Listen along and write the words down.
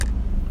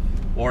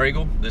War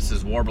Eagle, this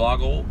is War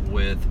Blogle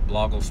with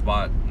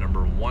BlogleSpot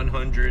number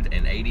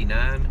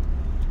 189.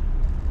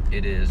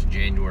 It is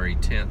January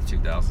 10th,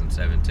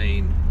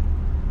 2017.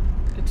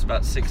 It's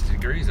about 60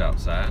 degrees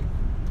outside,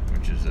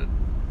 which is a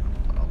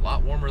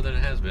lot warmer than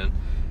it has been,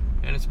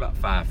 and it's about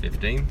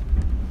 5:15.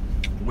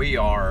 We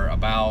are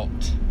about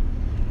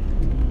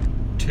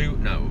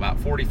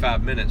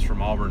 45 minutes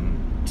from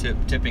Auburn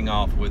tipping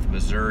off with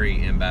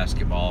Missouri in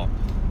basketball.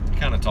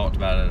 Kind of talked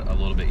about it a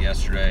little bit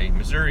yesterday.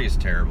 Missouri is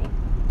terrible,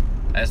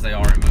 as they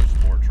are in most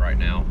sports right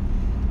now.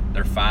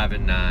 They're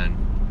 5-9,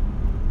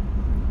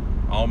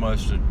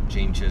 almost a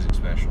Gene Chizik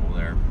special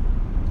there.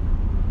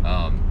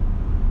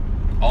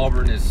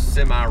 Auburn is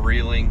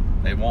semi-reeling.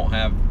 They won't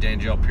have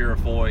D'Angelo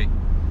Purifoy.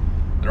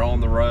 They're on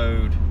the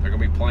road. They're going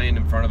to be playing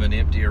in front of an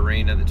empty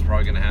arena that's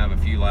probably going to have a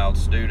few loud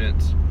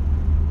students,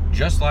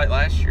 just like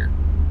last year.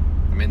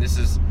 I mean,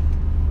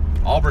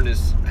 Auburn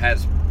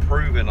has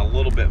proven a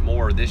little bit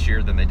more this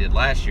year than they did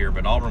last year,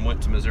 but Auburn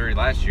went to Missouri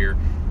last year,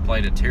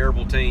 played a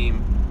terrible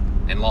team,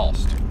 and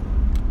lost.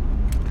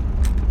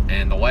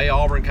 And the way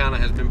Auburn kind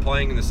of has been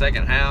playing in the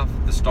second half,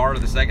 the start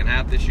of the second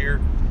half this year,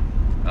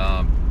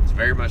 it's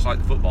very much like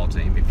the football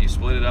team. If you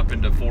split it up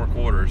into 4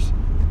 quarters,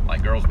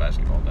 like girls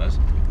basketball does,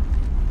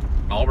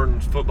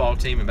 Auburn's football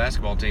team and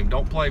basketball team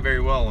don't play very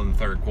well in the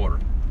third quarter.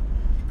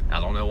 I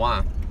don't know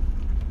why.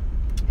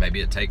 Maybe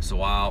it takes a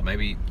while.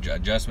 Maybe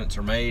adjustments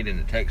are made and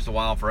it takes a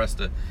while for us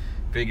to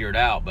figure it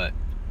out. But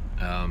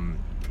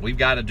we've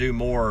got to do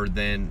more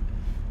than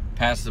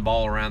pass the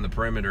ball around the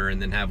perimeter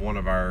and then have one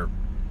of our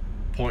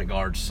point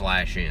guards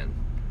slash in.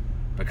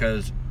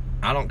 Because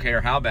I don't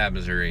care how bad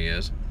Missouri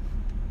is.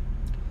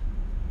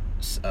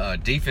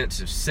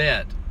 Defensive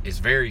set is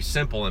very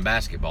simple in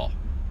basketball.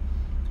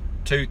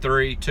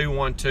 2-3,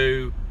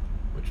 2-1-2,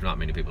 which not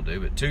many people do,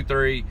 but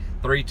 2-3,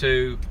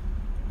 3-2,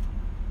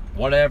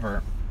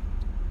 whatever.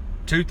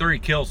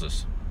 2-3 kills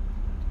us.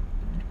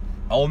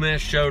 Ole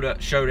Miss showed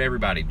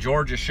everybody.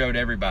 Georgia showed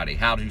everybody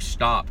how to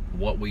stop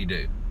what we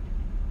do.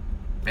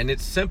 And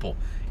it's simple.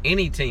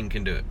 Any team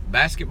can do it.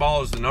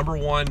 Basketball is the number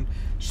one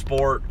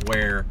sport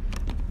where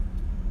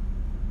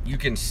you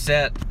can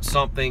set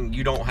something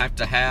you don't have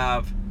to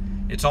have.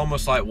 It's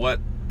almost like what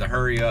the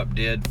hurry up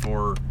did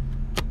for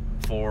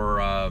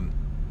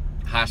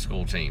high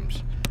school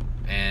teams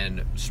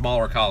and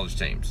smaller college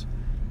teams.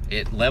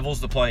 It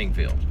levels the playing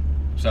field.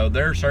 So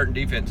there are certain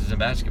defenses in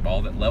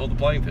basketball that level the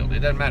playing field. It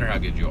doesn't matter how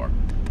good you are.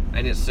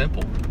 And it's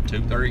simple.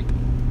 2-3,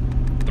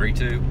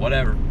 3-2,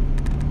 whatever.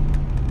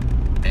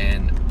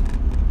 And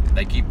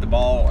they keep the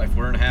ball, if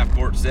we're in a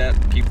half-court set,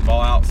 keep the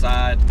ball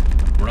outside.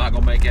 We're not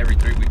going to make every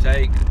three we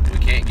take. We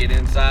can't get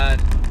inside.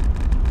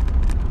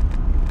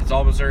 That's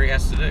all Missouri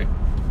has to do.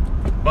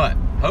 But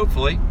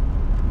hopefully,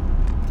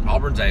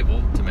 Auburn's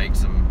able to make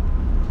some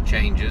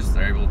changes.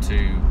 They're able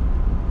to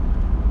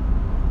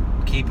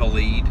keep a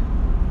lead.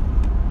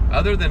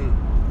 Other than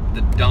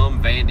the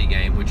dumb Vandy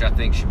game, which I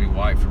think should be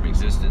wiped from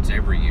existence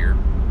every year,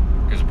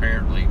 because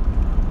apparently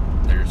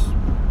there's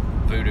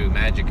voodoo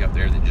magic up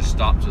there that just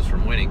stops us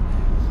from winning.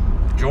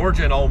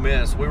 Georgia and Ole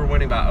Miss, we were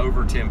winning by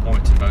over 10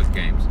 points in both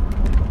games,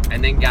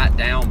 and then got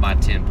down by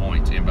 10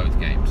 points in both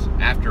games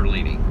after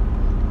leading.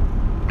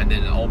 And then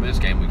in the Ole Miss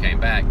game, we came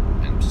back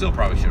and still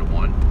probably should have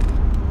won.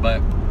 But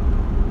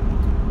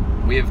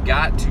we have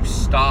got to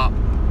stop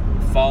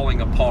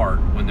falling apart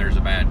when there's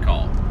a bad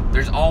call.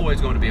 There's always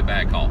going to be a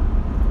bad call.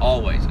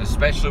 Always.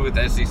 Especially with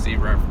SEC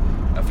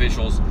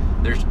officials,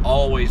 there's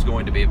always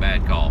going to be a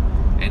bad call.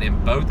 And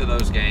in both of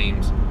those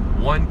games,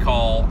 one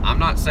call, I'm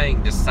not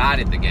saying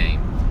decided the game,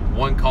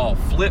 one call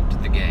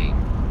flipped the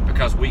game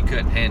because we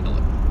couldn't handle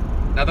it.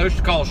 Now, those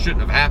calls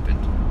shouldn't have happened.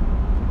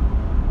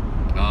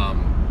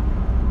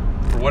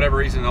 For whatever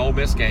reason, in the Ole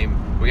Miss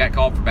game, we got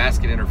called for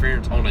basket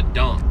interference on a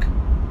dunk.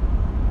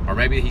 Or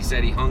maybe he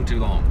said he hung too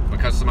long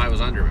because somebody was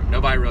under him.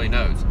 Nobody really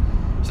knows.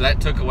 So that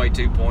took away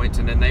 2 points,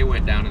 and then they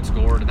went down and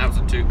scored, and that was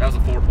a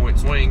 4-point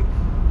swing.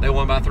 They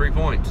won by 3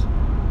 points.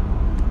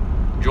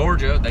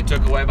 Georgia, they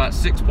took away about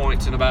 6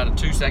 points in about a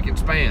 2-second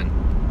span.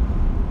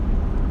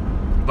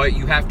 But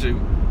you have to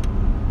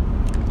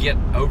get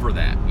over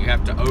that. You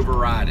have to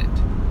override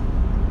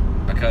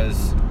it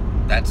because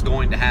that's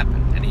going to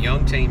happen. And a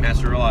young team has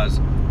to realize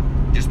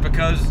just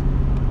because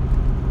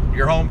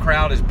your home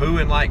crowd is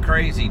booing like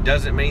crazy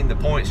doesn't mean the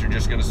points are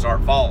just going to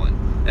start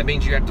falling. That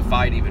means you have to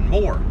fight even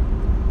more.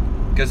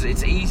 Because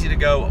it's easy to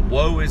go,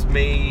 woe is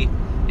me,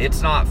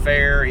 it's not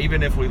fair,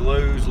 even if we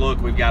lose, look,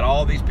 we've got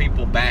all these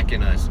people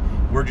backing us.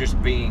 We're just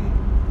being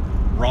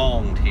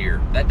wronged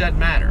here. That doesn't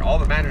matter. All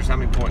that matters is how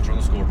many points are on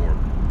the scoreboard.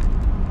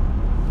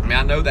 I mean,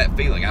 I know that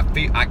feeling.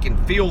 I can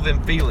feel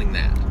them feeling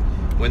that.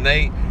 When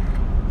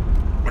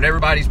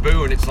everybody's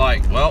booing, it's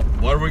like, well,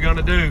 what are we going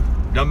to do?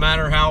 Doesn't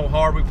matter how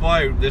hard we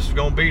play, this is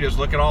going to beat us.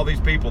 Look at all these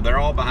people. They're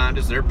all behind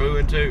us. They're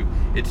booing too.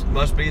 It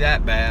must be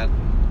that bad.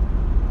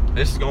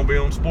 This is going to be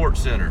on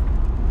Sports Center.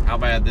 How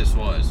bad this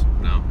was.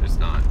 No, it's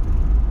not.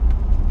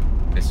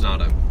 This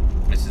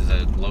is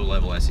a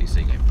low-level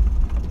SEC game.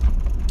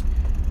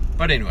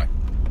 But anyway,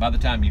 by the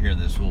time you hear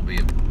this, we'll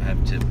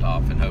have tipped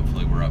off, and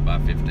hopefully we're up by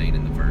 15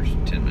 in the first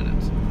 10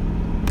 minutes.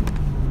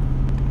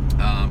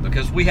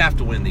 because we have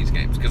to win these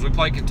games, because we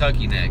play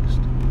Kentucky next.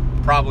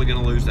 Probably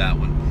going to lose that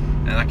one.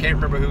 And I can't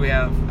remember who we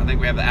have. I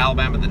think we have the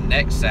Alabama the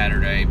next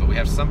Saturday, but we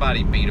have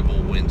somebody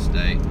beatable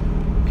Wednesday.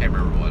 Can't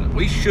remember what.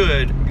 We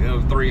should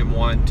go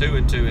 3-1,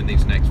 2-2 in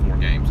these next 4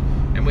 games.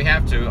 And we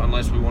have to,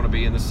 unless we want to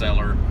be in the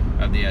cellar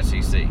of the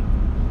SEC.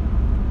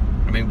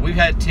 I mean, we've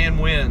had 10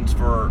 wins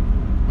for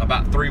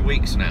about 3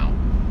 weeks now.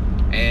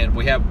 And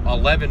we have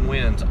 11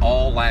 wins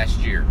all last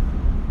year.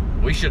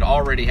 We should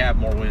already have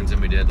more wins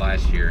than we did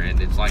last year. And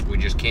it's like we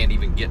just can't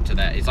even get to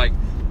that. It's like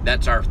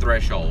that's our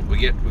threshold.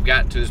 We've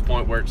got to this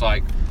point where it's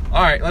like,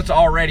 all right, let's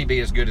already be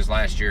as good as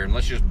last year. And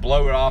let's just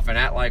blow it off and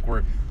act like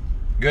we're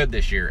good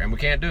this year. And we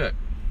can't do it.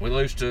 We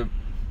lose to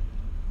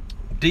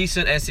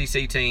decent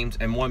SEC teams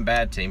and one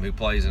bad team who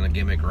plays in a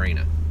gimmick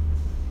arena.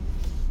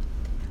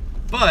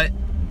 But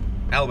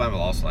Alabama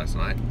lost last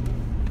night.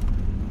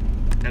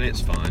 And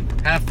it's fun.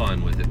 Have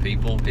fun with it,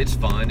 people. It's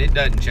fun. It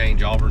doesn't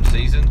change Auburn's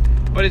season,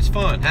 but it's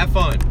fun. Have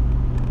fun.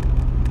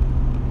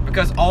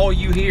 Because all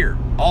you hear,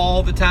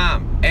 all the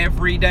time,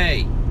 every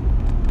day.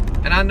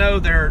 And I know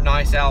there are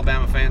nice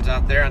Alabama fans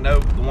out there. I know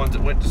the ones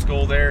that went to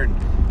school there and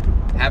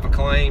have a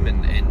claim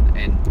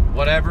and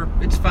whatever.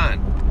 It's fine.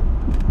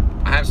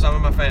 I have some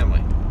in my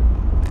family.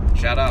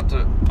 Shout out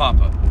to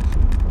Papa.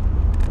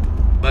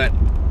 But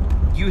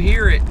you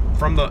hear it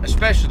from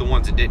especially the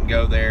ones that didn't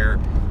go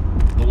there,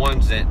 the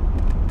ones that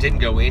didn't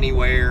go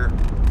anywhere,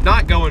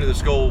 not going to the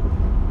school.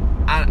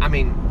 I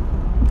mean,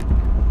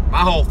 my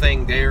whole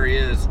thing there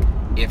is,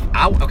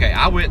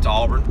 I went to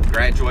Auburn,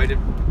 graduated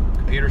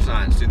computer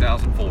science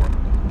 2004.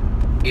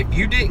 If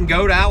you didn't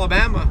go to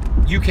Alabama,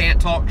 you can't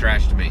talk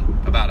trash to me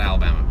about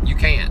Alabama. You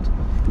can't.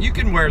 You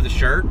can wear the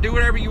shirt, do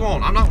whatever you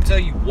want. I'm not going to tell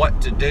you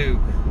what to do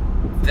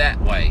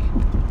that way.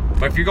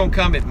 But if you're going to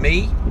come at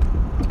me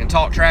and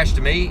talk trash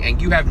to me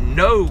and you have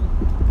no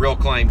real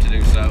claim to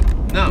do so,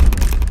 no.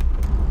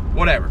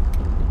 Whatever.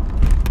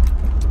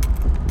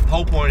 The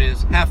whole point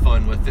is, have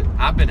fun with it.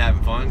 I've been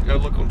having fun. Go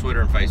look on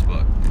Twitter and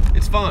Facebook.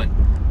 It's fun.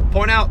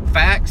 Point out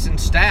facts and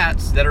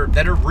stats that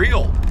are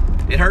real.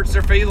 It hurts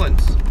their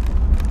feelings,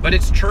 but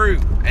it's true.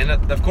 And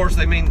of course,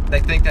 they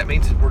think that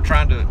means that we're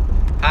trying to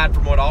hide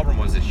from what Auburn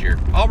was this year.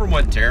 Auburn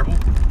wasn't terrible.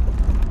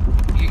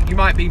 You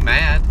might be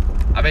mad.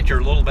 I bet you're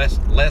a little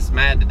less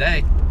mad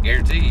today.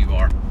 Guarantee you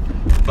are.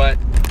 But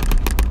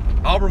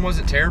Auburn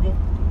wasn't terrible.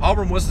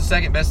 Auburn was the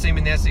second best team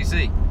in the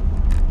SEC.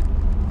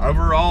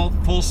 Overall,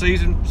 full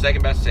season,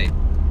 second best team.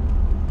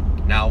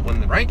 Now, when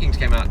the rankings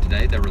came out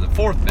today, they were the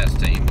 4th best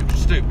team, which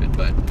is stupid,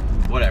 but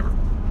whatever.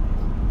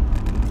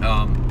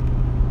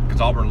 Because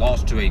Auburn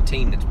lost to a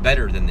team that's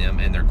better than them,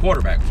 and their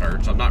quarterback was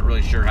hurt, so I'm not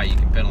really sure how you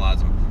can penalize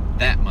them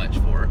that much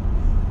for it.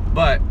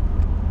 But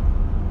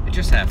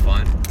just have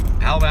fun.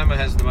 Alabama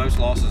has the most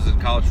losses in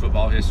college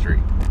football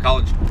history,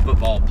 college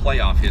football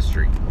playoff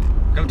history.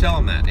 Go tell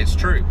them that. It's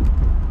true.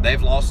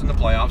 They've lost in the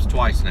playoffs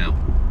twice now.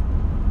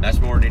 That's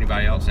more than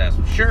anybody else has.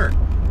 Sure,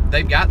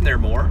 they've gotten there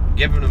more,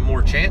 given them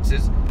more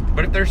chances,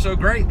 but if they're so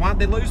great, why'd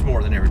they lose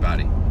more than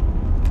everybody?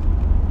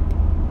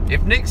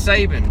 If Nick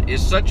Saban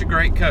is such a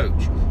great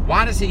coach,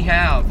 why does he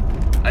have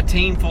a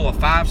team full of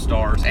 5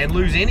 stars and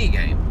lose any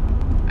game?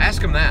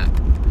 Ask him that.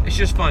 It's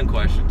just fun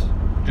questions.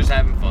 Just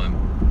having fun.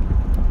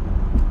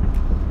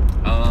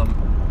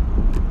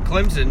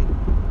 Clemson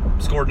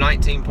scored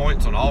 19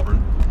 points on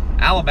Auburn.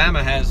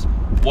 Alabama has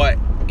what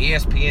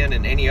ESPN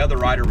and any other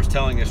writer was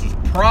telling us was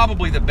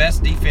probably the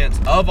best defense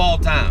of all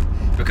time,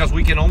 because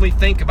we can only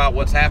think about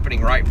what's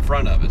happening right in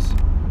front of us.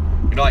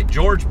 You know, like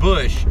George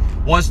Bush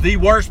was the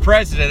worst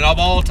president of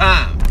all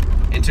time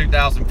in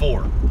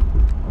 2004,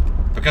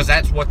 because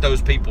that's what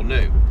those people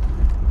knew.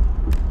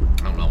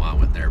 I don't know why I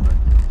went there, but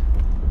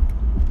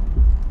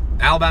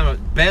Alabama,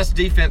 best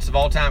defense of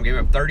all time, gave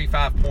up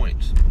 35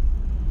 points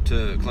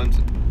to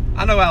Clemson.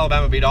 I know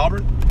Alabama beat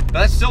Auburn, but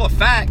that's still a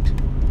fact.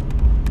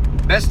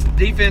 Best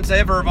defense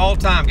ever of all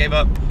time gave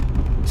up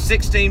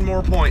 16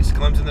 more points to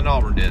Clemson than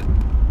Auburn did.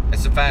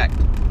 It's a fact.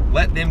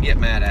 Let them get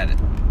mad at it.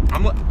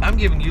 I'm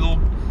giving you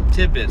little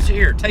tidbits.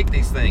 Here, take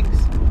these things.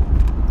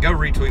 Go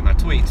retweet my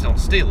tweets. Don't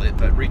steal it,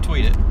 but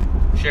retweet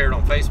it. Share it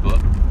on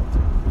Facebook.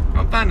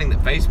 I'm finding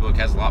that Facebook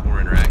has a lot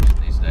more interaction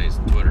these days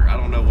than Twitter. I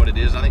don't know what it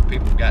is. I think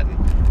people have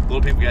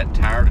gotten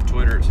tired of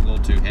Twitter. It's a little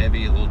too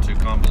heavy, a little too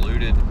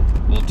convoluted,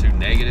 a little too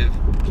negative.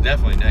 It's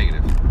definitely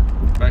negative,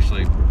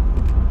 especially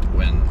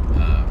when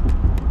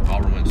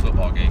Auburn wins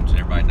football games and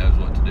everybody knows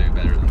what to do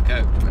better than the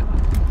coach. But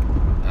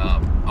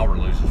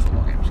Auburn loses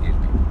football games, excuse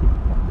me.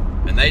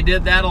 And they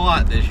did that a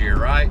lot this year,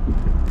 right?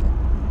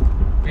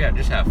 Yeah,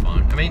 just have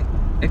fun. I mean,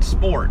 it's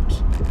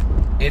sports.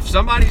 If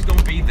somebody's going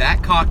to be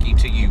that cocky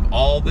to you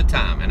all the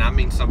time, and I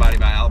mean somebody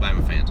by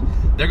Alabama fans,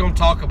 they're going to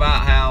talk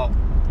about how,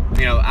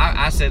 you know,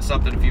 I said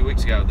something a few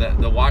weeks ago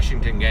that the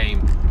Washington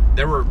game,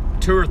 there were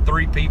 2 or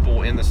 3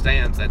 people in the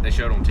stands that they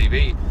showed on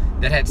TV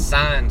that had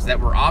signs that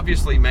were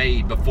obviously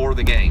made before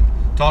the game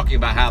talking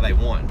about how they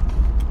won,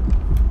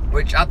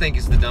 which I think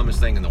is the dumbest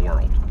thing in the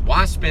world.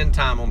 Why spend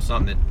time on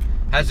something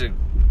that has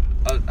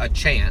a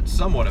chance,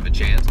 somewhat of a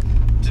chance,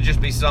 to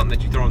just be something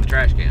that you throw in the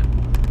trash can?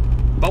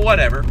 But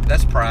whatever,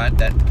 that's pride.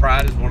 That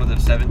pride is one of the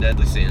 7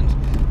 deadly sins.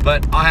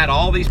 But I had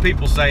all these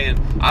people saying,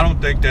 I don't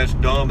think that's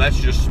dumb, that's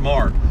just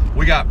smart.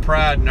 We got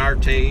pride in our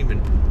team,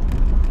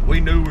 and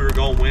we knew we were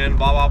going to win,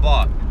 blah, blah,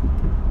 blah.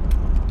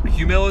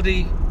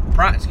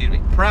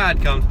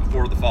 Pride comes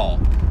before the fall,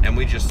 and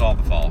we just saw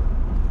the fall.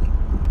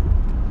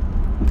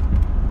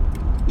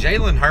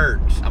 Jalen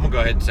Hurts, I'm going to go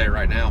ahead and say it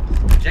right now,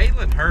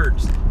 Jalen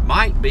Hurts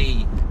might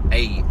be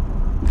a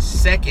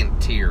second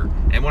tier,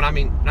 and when I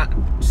mean not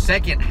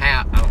second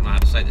half, I don't know how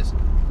to say this.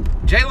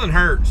 Jalen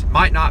Hurts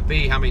might not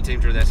be, how many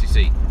teams are in the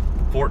SEC?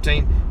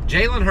 14.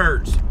 Jalen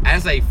Hurts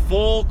as a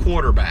full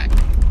quarterback,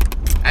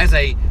 as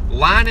a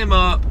line him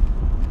up,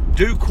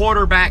 do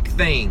quarterback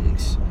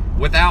things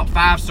without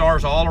 5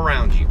 stars all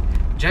around you.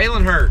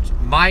 Jalen Hurts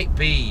might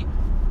be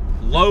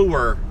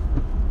lower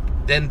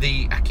than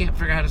I can't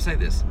figure out how to say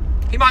this.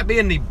 He might be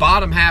in the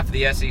bottom half of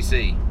the SEC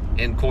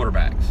in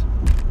quarterbacks.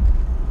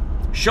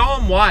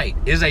 Sean White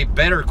is a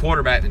better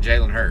quarterback than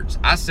Jalen Hurts.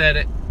 I said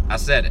it.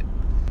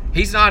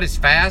 He's not as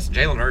fast.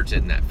 Jalen Hurts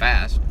isn't that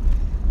fast.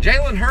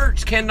 Jalen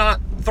Hurts cannot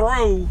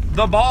throw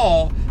the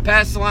ball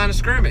past the line of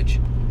scrimmage.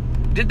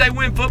 Did they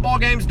win football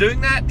games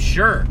doing that?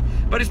 Sure.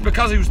 But it's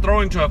because he was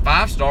throwing to a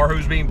 5-star who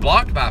was being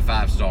blocked by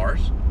 5 stars.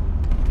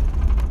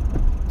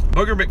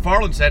 Booger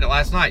McFarland said it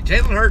last night.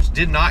 Jalen Hurts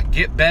did not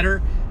get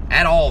better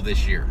at all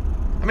this year.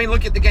 I mean,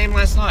 look at the game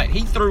last night.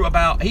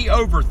 He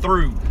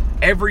overthrew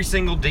every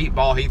single deep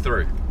ball he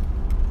threw.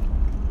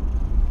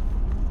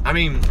 I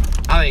mean,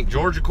 I think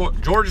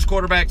Georgia's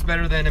quarterback's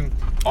better than him.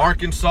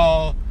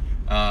 Arkansas,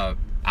 I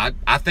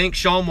think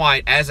Sean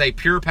White, as a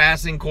pure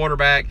passing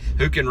quarterback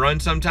who can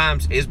run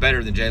sometimes, is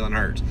better than Jalen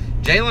Hurts.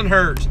 Jalen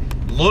Hurts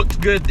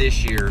looked good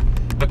this year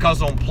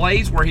because on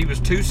plays where he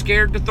was too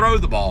scared to throw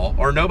the ball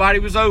or nobody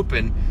was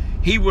open,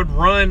 he would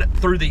run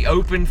through the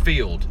open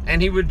field,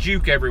 and he would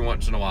juke every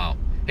once in a while.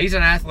 He's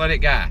an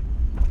athletic guy.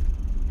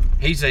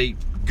 He's a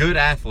good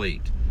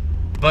athlete.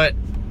 But,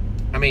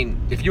 I mean,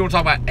 if you want to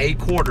talk about a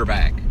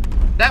quarterback,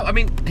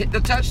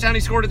 the touchdown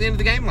he scored at the end of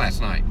the game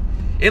last night,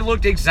 it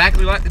looked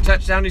exactly like the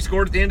touchdown he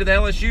scored at the end of the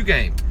LSU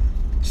game.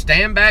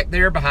 Stand back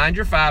there behind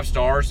your 5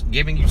 stars,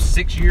 giving you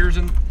 6 years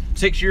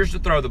to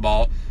throw the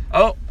ball.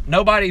 Oh,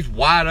 nobody's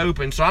wide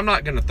open, so I'm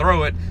not going to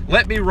throw it.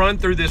 Let me run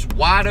through this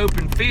wide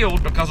open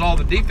field because all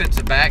the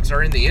defensive backs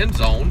are in the end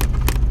zone,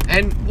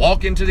 and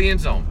walk into the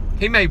end zone.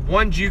 He made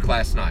 1 juke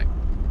last night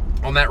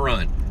on that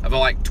run of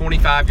like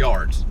 25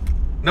 yards.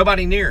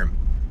 Nobody near him.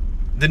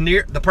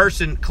 The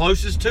person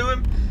closest to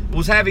him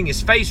was having his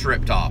face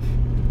ripped off.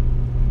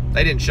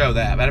 They didn't show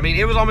that, but I mean,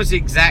 it was almost the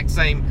exact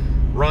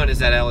same run as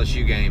that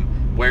LSU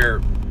game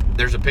where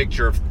there's a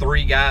picture of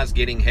 3 guys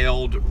getting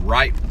held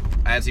right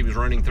as he was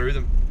running through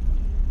them.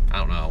 I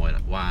don't know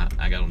why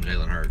I got on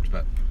Jalen Hurts,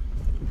 but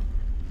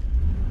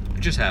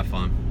just have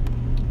fun.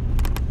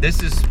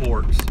 This is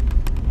sports.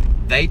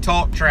 They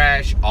talk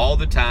trash all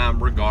the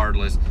time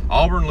regardless.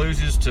 Auburn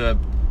loses to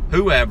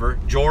whoever,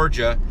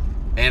 Georgia,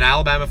 and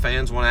Alabama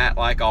fans want to act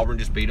like Auburn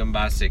just beat them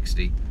by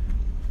 60.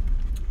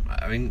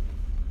 I mean,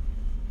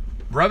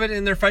 rub it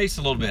in their face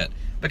a little bit,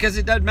 because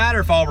it doesn't matter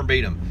if Auburn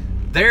beat them.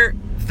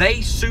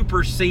 They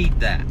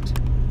supersede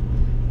that.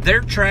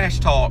 Their trash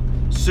talk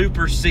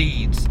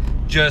supersedes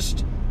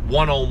just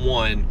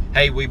one-on-one,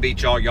 hey, we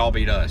beat y'all, y'all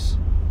beat us.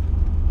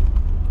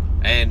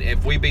 And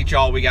if we beat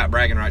y'all, we got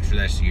bragging rights for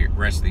the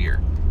rest of the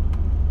year.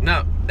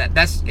 No,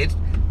 that's it.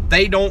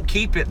 They don't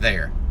keep it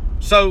there.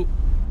 So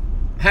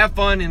have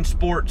fun in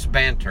sports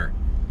banter,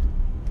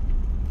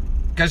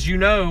 because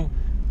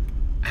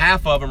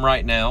half of them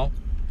right now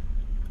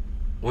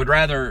would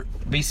rather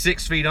be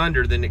 6 feet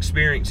under than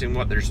experiencing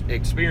what they're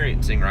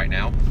experiencing right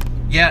now.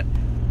 Yet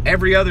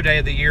every other day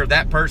of the year,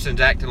 that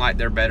person's acting like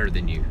they're better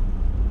than you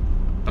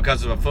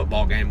because of a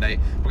football game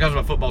because of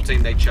a football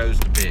team they chose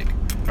to pick,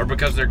 or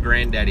because their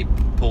granddaddy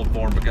pulled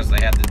for them because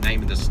they had the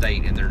name of the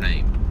state in their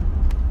name.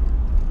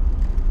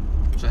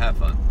 So have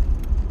fun.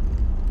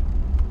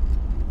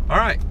 All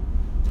right.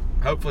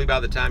 Hopefully by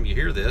the time you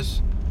hear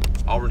this,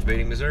 Auburn's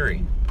beating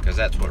Missouri, because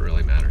that's what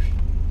really matters.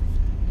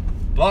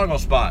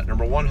 BlogleSpot,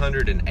 number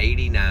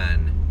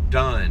 189.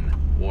 Done.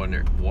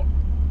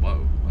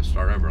 Whoa. Let's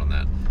start over on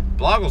that.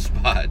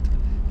 BlogleSpot,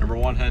 number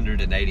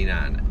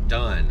 189.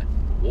 Done.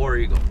 War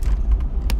Eagle.